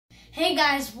Hey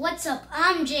guys, what's up?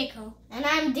 I'm Jco. And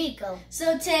I'm Dco.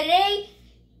 So today,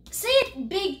 say a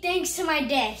big thanks to my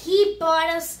dad. He bought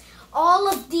us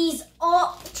all of these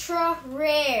ultra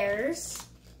rares.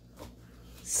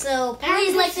 So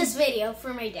please like this video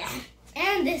for my dad.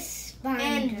 And this binder.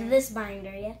 And this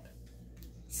binder, yep.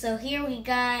 So here we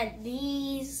got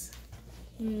these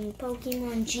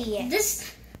Pokemon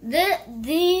GX.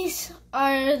 These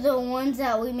are the ones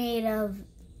that we made a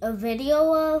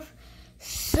video of.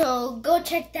 So go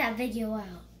check that video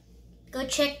out. Go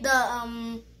check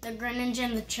the Greninja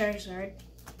and the Charizard.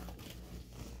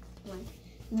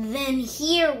 Then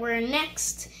here we're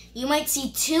next. You might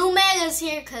see 2 megas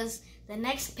here because the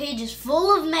next page is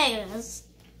full of megas.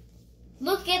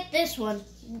 Look at this one.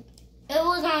 It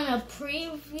was on a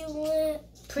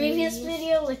previous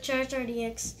video with Charizard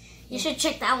EX. You should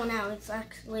check that one out. It's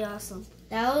actually awesome.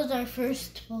 That was our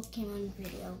first Pokemon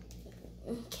video.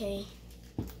 Okay.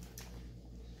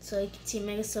 So you can see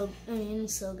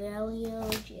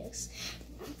Solgaleo GX.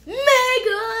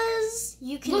 Megas!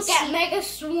 You can look see at Mega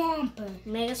Swampert.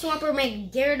 Mega Swampert, Mega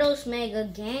Gyarados, Mega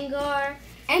Gengar,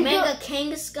 and Mega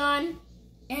Kangaskhan,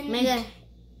 and Mega...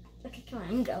 Okay, come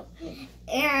on, go.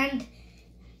 And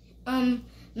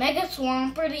Mega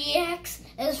Swampert EX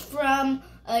is from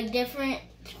a different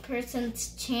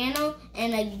person's channel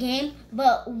and a game,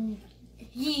 but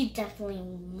he definitely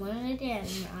wanted it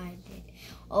and I did.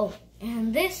 Oh,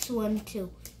 and this one too.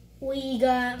 We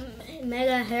got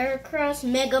Mega Heracross,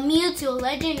 Mega Mewtwo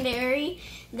Legendary.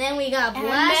 Then we got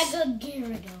Mega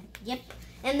Gyarados. Yep.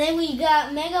 And then we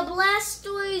got Mega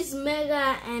Blastoise,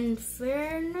 Mega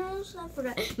Infernos, I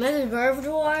forgot. Mega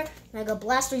Gardevoir, Mega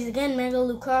Blastoise again, Mega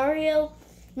Lucario,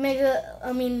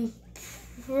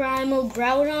 Primal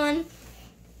Groudon,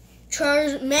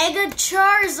 Mega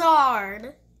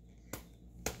Charizard.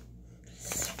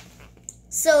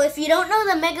 So if you don't know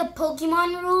the Mega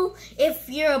Pokemon rule, if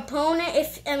your opponent,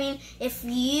 if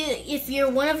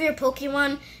one of your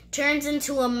Pokemon turns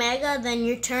into a Mega, then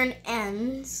your turn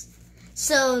ends.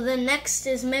 So the next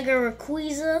is Mega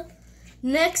Rayquaza.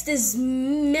 Next is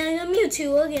Mega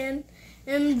Mewtwo again,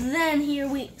 and then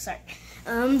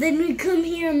then we come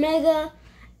here Mega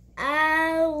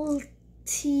Altera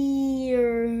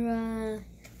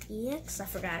EX. I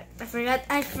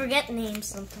forget names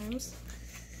sometimes.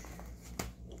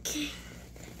 Okay.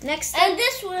 Next, and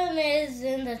this one is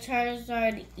in the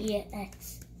Charizard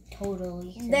EX.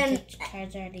 Totally. Then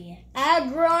Charizard EX.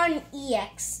 Aggron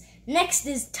EX. Next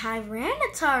is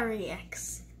Tyranitar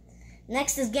EX.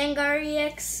 Next is Gengar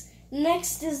EX.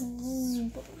 Next is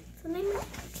what's the name of it?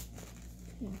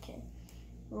 Okay.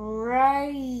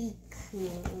 Raikou.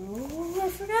 I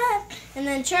forgot. And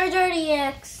then Charizard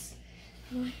EX.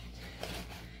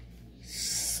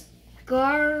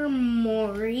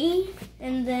 Skarmory,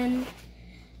 and then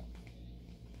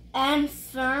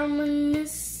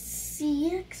Ampharos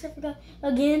CX, I forgot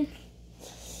again.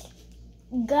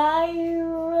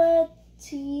 Giratina,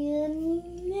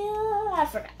 I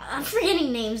forgot. I'm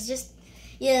forgetting names. Just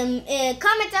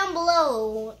comment down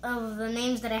below of the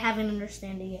names that I haven't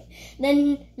understood yet.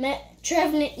 Then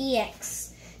Trevenant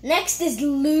EX. Next is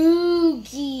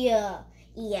Lugia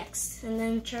EX, and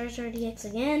then Charizard EX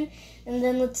again, and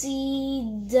then let's see,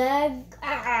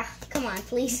 come on,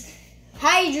 please.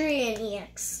 Hydreigon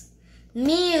EX,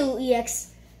 Mew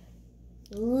EX,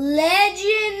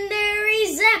 Legendary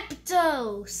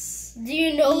Zapdos. Do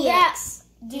you know EX.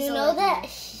 that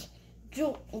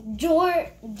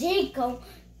Jco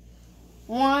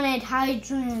wanted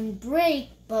Hydreigon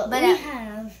Break, but we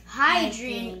have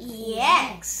Hydreigon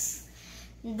EX.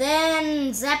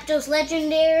 Then Zapdos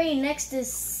Legendary. Next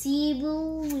is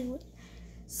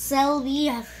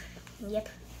Selby. Yep.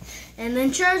 And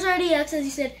then Charizard EX, as you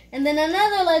said. And then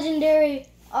another Legendary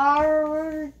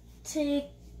Articuno.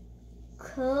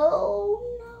 No,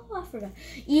 I forgot.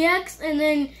 EX. And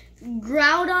then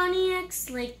Groudon EX,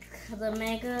 like the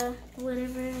Mega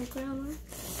whatever Groudon.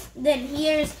 Then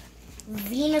here's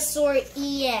Venusaur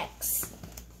EX.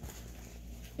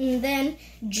 And then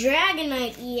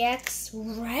Dragonite EX,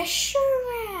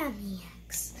 Reshiram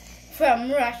EX. From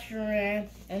Reshiram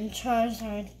and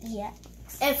Charizard EX.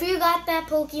 If you got that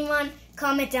Pokemon,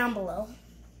 comment down below.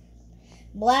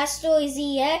 Blastoise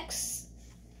EX.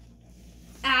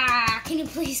 Can you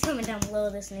please comment down below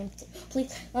this name too?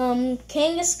 Please.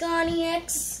 Kangaskhan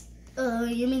EX.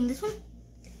 You mean this one?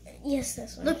 Yes,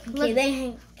 this one. Look, they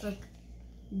hang. Look.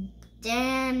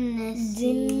 I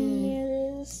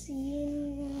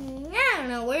don't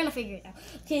know. We're gonna figure it out.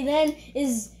 Okay, then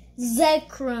is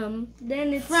Zekrom.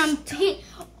 Then it's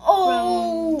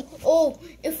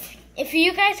if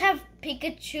you guys have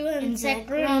Pikachu and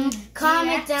Zekrom,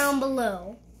 comment down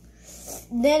below.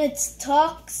 Then it's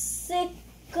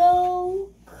Toxico.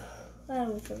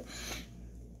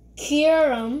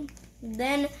 Curum.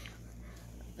 Then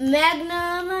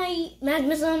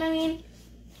Magnezone, I mean.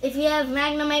 If you have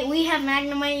Magnemite, we have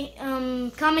Magnemite.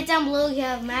 Comment down below if you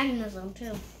have Magnezone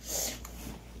too.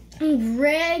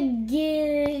 Regigas,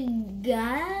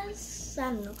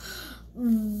 I don't know.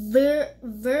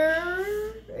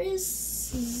 Verisinon?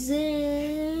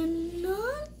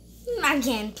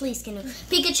 Again, please can you.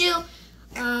 Pikachu.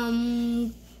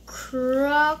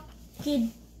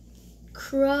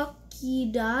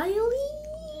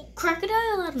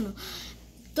 Crocodile? I don't know.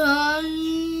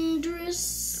 Thundrous.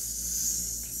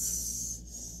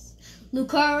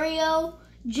 Lucario.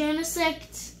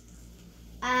 Genesect.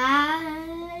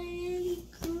 I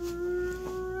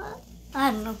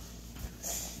don't know.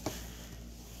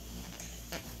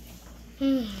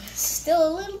 Still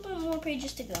a little bit more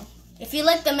pages to go. If you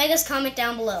like the megas, comment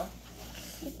down below.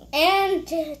 And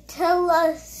tell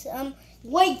us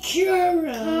White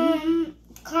Curum.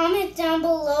 Comment down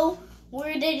below,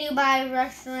 where did you buy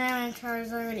Restaurant and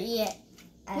Charizard EX?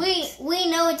 We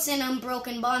know it's in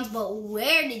Unbroken Bonds, but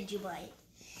where did you buy it?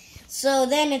 So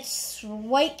then it's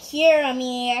White Curum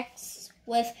EX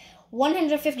with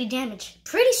 150 damage.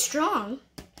 Pretty strong.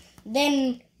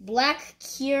 Then Black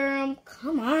Curum,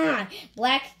 come on.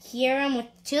 Black Curum with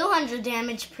 200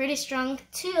 damage. Pretty strong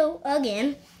too,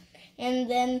 again. And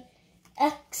then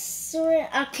X-Ray.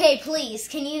 Okay, please,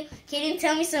 can you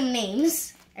tell me some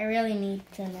names? I really need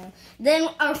to know. Then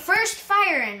our first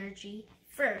Fire Energy.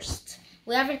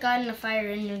 We haven't gotten a Fire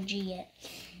Energy yet.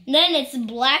 Then it's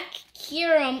Black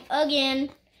Curum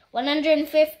again,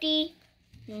 150.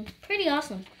 Pretty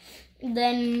awesome.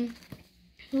 Then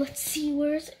let's see,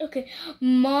 where's it? Okay,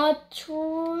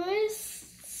 Matris.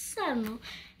 I don't know.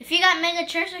 If you got Mega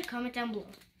Charizard, comment down below.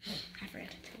 I forgot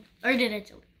to tell you. Or did I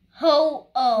tell you?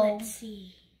 Ho-Oh. Let's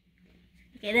see.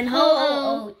 Okay, then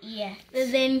Ho-Oh. Yeah.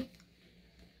 Then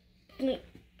wait,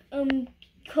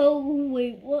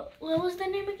 what was the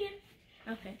name again?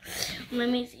 Okay, let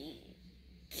me see.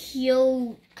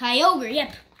 Kyogre,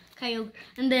 yep, Kyogre.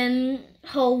 And then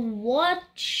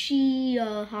Hawachi,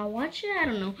 I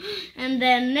don't know. And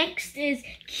then next is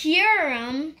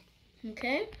Curum,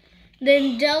 okay.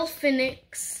 Then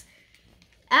Delphinix,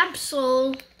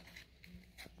 Absol.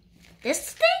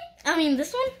 This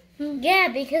one? Yeah,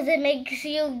 because it makes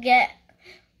you get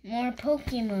more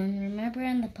Pokemon. Remember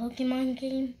in the Pokemon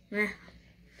game? Yeah.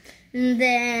 And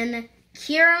then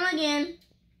Curum again,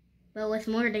 but with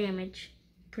more damage.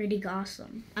 Pretty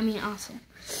awesome. Awesome.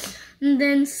 And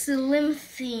then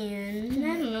Slimthian.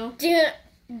 I don't know.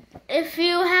 If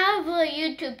you have a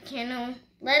YouTube channel,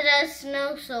 let us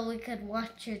know so we could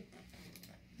watch your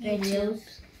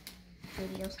videos.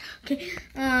 Okay.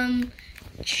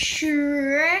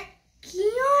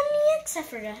 Trekionics? I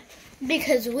forgot.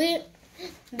 Because we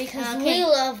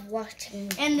love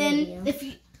watching. And then if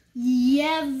you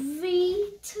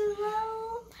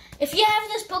if you have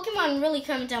this Pokemon, really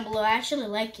comment down below. I actually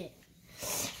like it.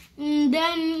 And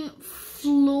then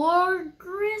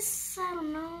Florgris, I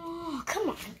don't know. Come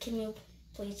on, can you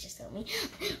please just tell me?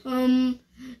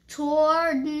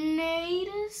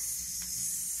 Tornadus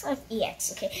of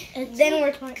EX. Okay. And then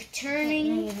we're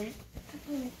turning.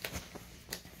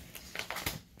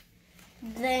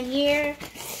 Then here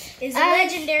is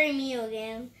Legendary Mew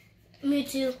again.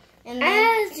 Mewtwo. And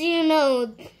then, as you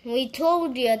know, we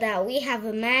told you that we have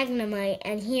a Magnemite,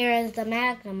 and here is the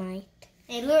Magnemite.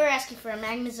 Hey, Lure asking for a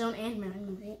Magnezone and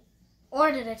Magnemite.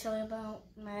 Or did I tell you about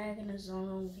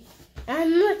Magnezone only?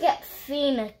 And look at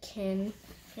Fennekin.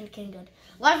 Fennekin, good.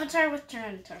 Larvitar with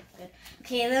Tyranitar, good.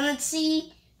 Okay, then let's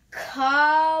see.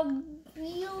 Cobbulin,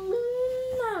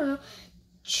 I don't know.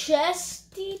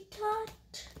 Chestytot.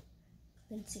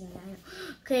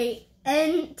 Okay,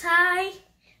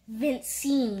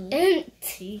 Vincini.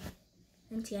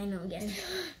 Entei, I know again.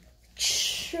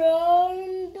 Chandelier.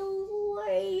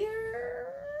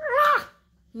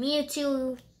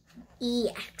 Mewtwo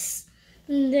EX.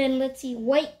 And then let's see,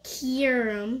 White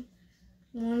Curum.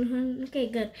 100. Okay,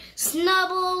 good.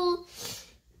 Snubble,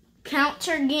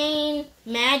 Counter Gain,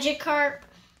 Magikarp,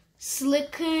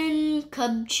 Slicken,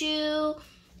 Cubchoo,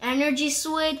 Energy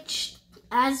Switch,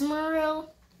 Asmaril,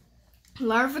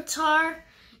 Larvitar,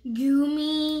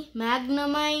 Goomy,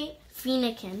 Magnemite,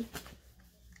 Fennekin.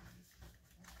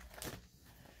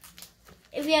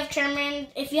 If you have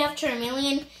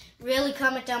Charmeleon, really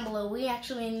comment down below. We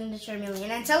actually need a Charmeleon.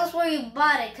 And tell us where you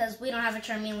bought it, because we don't have a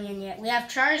Charmeleon yet. We have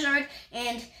Charizard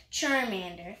and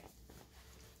Charmander.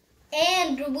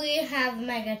 And we have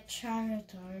Mega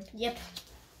Charizard. Yep,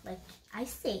 like I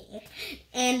say.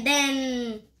 And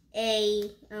then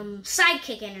a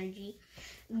sidekick energy.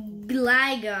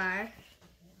 Gligar.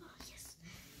 Oh, yes.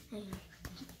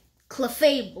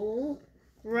 Clefable.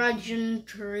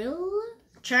 Roggentrill.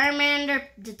 Charmander,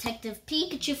 Detective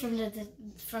Pikachu from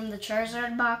the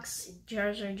Charizard box,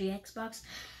 Charizard GX box.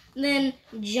 And then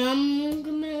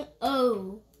Jungma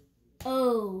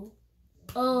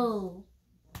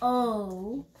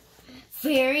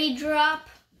Fairy Drop,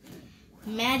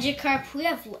 Magikarp. We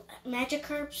have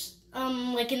Magikarps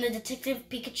like in the Detective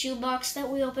Pikachu box that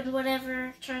we opened,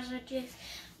 whatever, Charizard GX.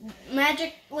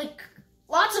 Like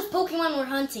lots of Pokemon were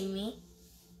hunting me.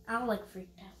 I like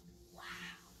freaked out.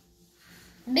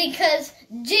 Because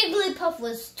Jigglypuff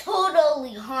was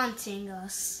totally haunting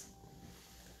us.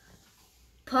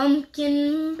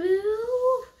 Pumpkin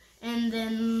Boo. And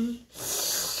then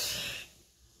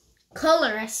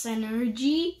Colorless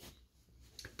Energy.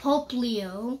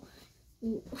 Poplio.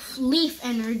 Leaf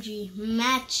Energy.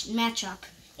 Matchup.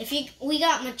 We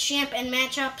got Machamp and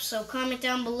Matchup, so comment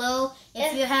down below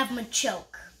if you have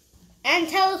Machoke. And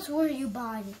tell us where you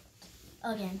bought it.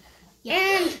 Again.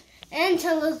 Yeah. And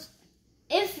tell us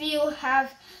if you have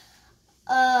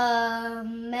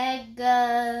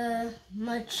Mega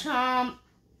Machamp,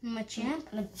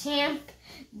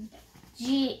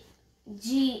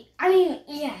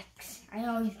 EX. I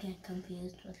always get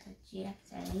confused with the GX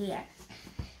and EX.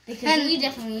 Because we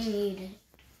definitely need it.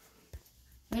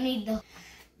 We need the...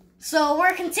 So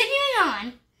we're continuing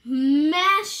on.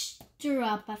 Master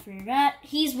Up, I forgot.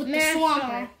 He's with the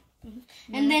Swampert.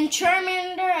 And then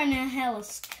Charmander and a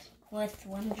Helisk. With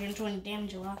 120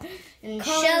 damage a lot. And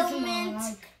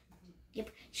Shelmet. Yep.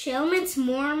 Shelmet,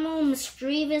 Mormal,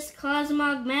 Mischievous,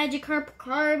 Cosmog, Magikarp,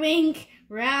 Carbink,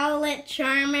 Rowlet,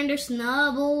 Charmander,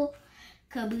 Snubbull,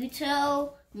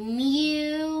 Kabuto,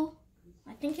 Mew.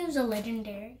 I think it was a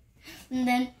legendary. And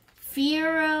then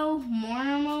Fearow,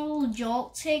 Mormal,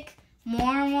 Joltik,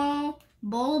 Mormal,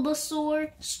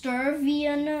 Bulbasaur,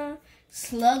 Sturviana,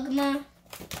 Slugma,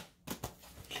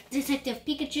 Detective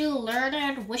Pikachu, Lurd,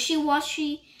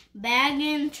 Wishy-Washy,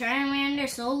 Bagon, Charmander,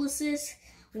 Solaces,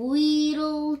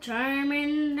 Weedle,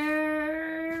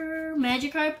 Charmander,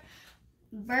 Magikarp,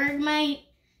 Bergmite,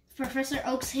 Professor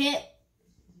Oak's Hit,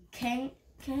 I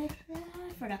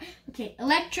forgot. Okay,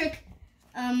 Electric,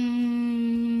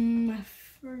 I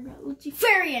forgot. Let's see,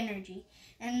 Fairy Energy,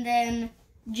 and then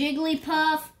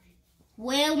Jigglypuff,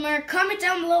 Wailmer. Comment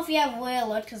down below if you have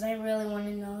Wailord, because I really want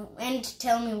to know. And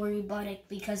tell me where you bought it,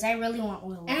 because I really want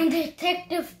Wailord. And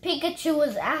Detective Pikachu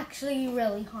was actually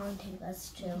really haunting us,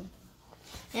 too.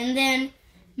 And then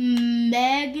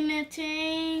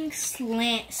Magneting,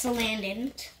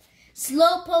 Salandit,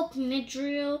 Slowpoke,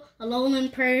 Nidril,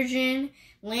 Alolan Persian,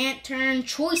 Lantern,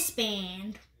 Choice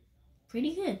Band.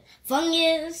 Pretty good.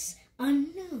 Fungus,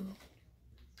 Unknown.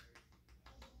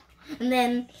 And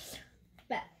then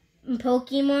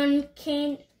Pokemon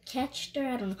Catcher,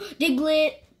 I don't know.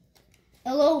 Diglett,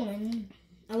 Alolan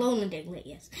Diglett,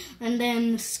 yes. And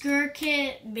then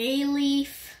Skirkit,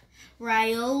 Bayleaf,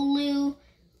 Riolu,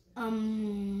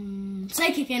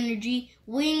 Psychic Energy,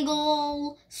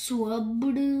 Wingull,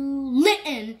 Swablu,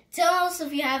 Litten. Tell us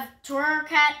if you have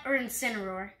Torracat or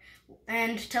Incineroar.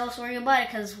 And tell us where you bought it,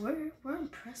 because we're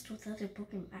impressed with other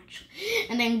Pokemon, actually.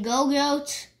 And then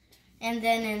Gogoat, and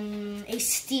then a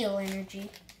Steel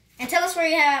Energy. And tell us where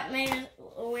you have Mega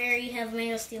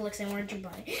Steelix and where'd you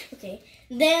buy it. Okay.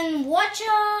 Then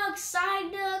Watchog,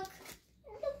 Psyduck.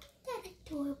 Look at that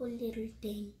adorable little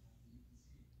thing.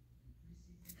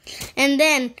 And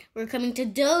then we're coming to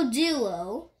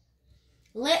Doduo,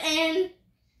 Litten,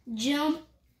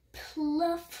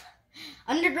 Jumpluff,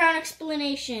 Underground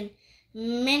Explanation,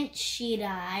 Minchida,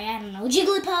 I don't know,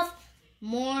 Jigglypuff,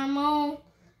 Mormal,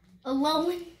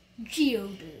 Alolan,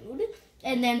 Geodude.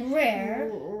 And then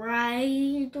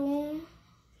Rhydon,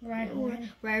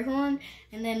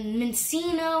 and then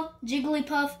Mincino,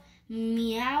 Jigglypuff,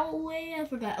 Meowth, I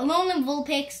forgot. Alolan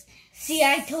Vulpix. See,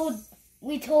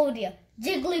 we told you,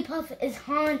 Jigglypuff is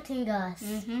haunting us.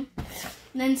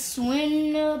 Then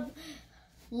Swinub,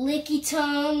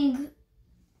 Lickitung,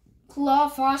 Claw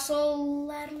Fossil,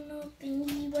 I don't know,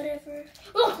 thingy, whatever.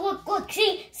 Look,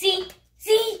 see.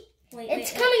 Wait,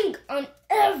 it's coming on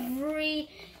every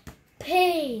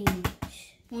page.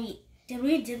 Wait, did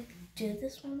we do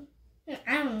this one?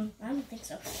 I don't think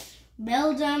so.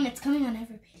 Beldum, it's coming on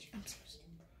every page. I'm serious.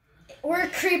 We're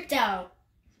creeped out.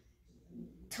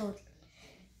 Totally.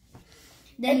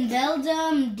 Then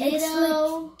Beldum, Ditto.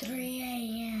 It's like 3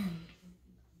 a.m.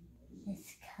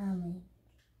 It's coming.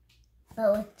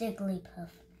 But with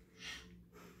Jigglypuff.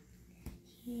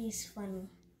 He's funny.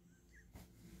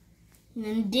 And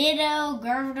then Ditto,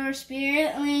 Gardevoir,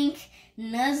 Spirit Link,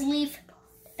 Nuzleaf,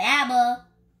 Fabba.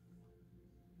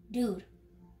 Dude,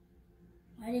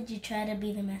 why did you try to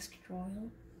be the Masked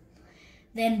Royal?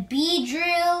 Then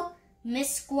Beedrill,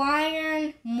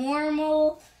 Misquire,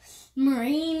 Mormal,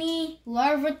 Marini,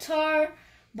 Larvitar,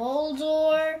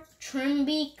 Boldor,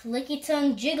 Trimbeak,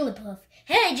 Lickitung, Jigglypuff.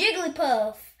 Hey,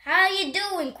 Jigglypuff! How you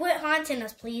doing? Quit haunting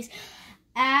us, please.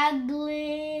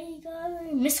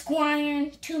 Agligar,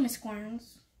 Misquire, 2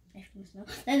 Misquires.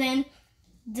 And then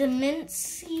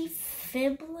Dimensi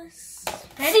Fibulus.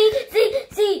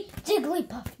 See,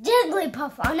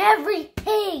 Jigglypuff on every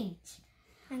page.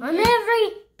 On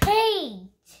every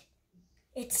page.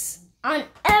 It's on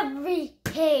every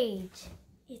page.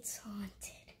 It's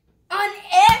haunted. On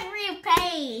every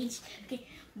page. Okay,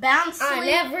 bounce on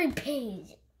every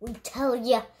page. We tell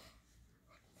you.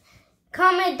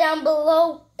 Comment down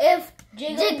below if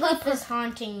Jigglypuff is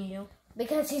haunting you.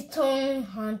 Because he's totally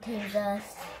haunting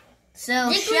us. So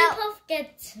Jigglypuff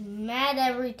gets mad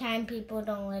every time people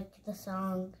don't like the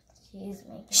song she's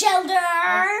making.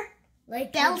 Shelter!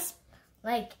 Like bells.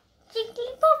 Like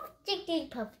Jigglypuff,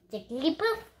 Jigglypuff,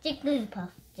 Jigglypuff,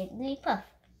 Jigglypuff, Jigglypuff.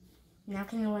 Now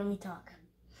can you let me talk?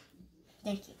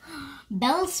 Thank you.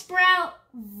 Bellsprout,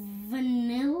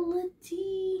 Vanilla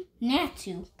Tea,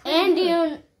 Natu.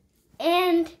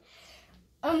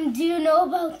 Do you know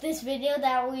about this video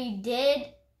that we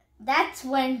did? That's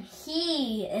when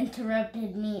he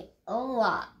interrupted me a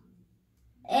lot.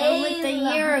 Like the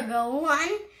year ago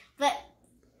one, but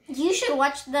you should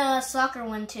watch the soccer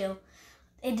one too.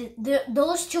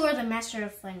 Those 2 are the master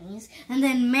of funnies. And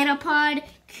then Metapod,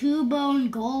 Cubone,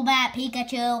 Golbat,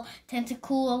 Pikachu,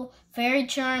 Tentacool, Fairy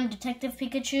Charm, Detective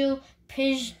Pikachu,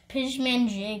 Pidgeman,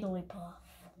 Jigglypuff.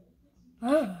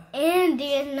 Oh. And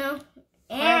you know,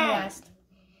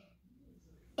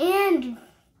 and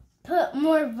put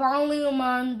more volume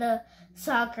on the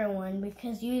soccer one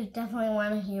because you definitely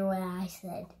want to hear what I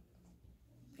said.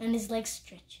 And his leg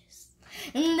stretches.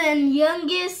 And then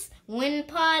Youngest,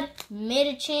 Winpod,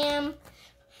 Medicham.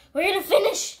 We're going to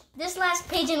finish this last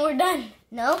page and we're done.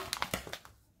 No?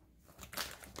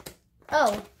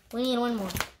 Oh, we need one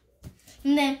more.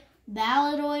 And then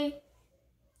Balladoy,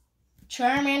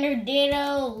 Charmander,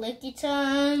 Ditto,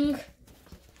 Lickitung.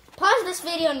 Pause this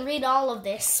video and read all of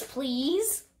this,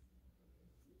 please.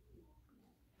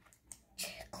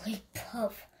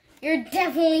 Jigglypuff, you're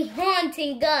definitely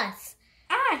haunting us.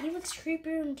 He looks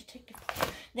creepier and detective.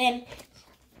 Then,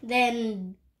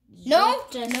 no.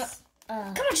 Come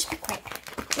on, just be quiet.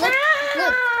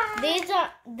 Look,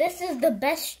 this is the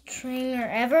best trainer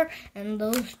ever, and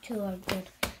those 2 are good.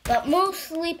 But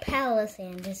mostly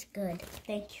Palisand is good.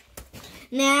 Thank you.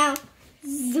 Now,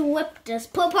 Zwiptus.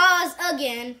 Pause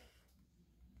again.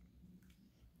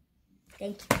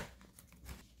 Thank you.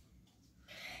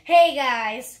 Hey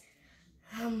guys,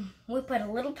 we put a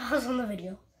little pause on the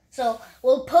video. So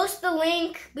we'll post the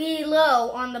link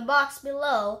below on the box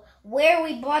below where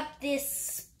we bought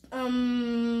this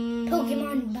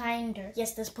Pokemon binder.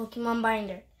 Yes, this Pokemon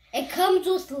binder. It comes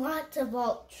with lots of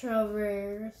ultra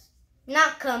rares.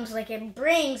 Not comes, like it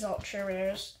brings ultra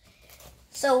rares.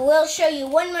 So we'll show you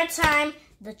one more time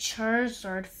the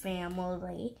Charizard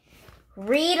family.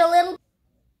 Read a little.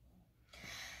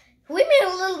 We made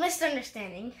a little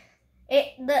misunderstanding.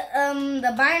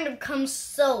 The binder comes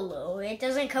solo. It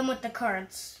doesn't come with the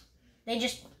cards. I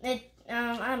don't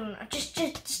know.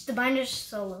 Just the binder's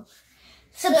solo.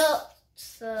 No.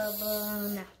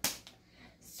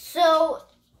 So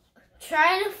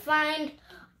try to find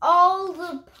all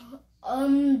the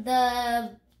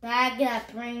bag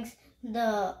that brings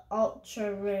the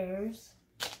ultra rares.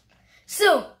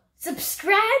 So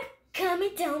subscribe,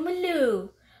 comment down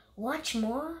below. Watch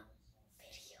more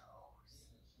videos.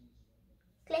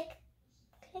 Click,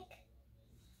 click.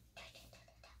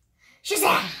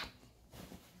 Shazam!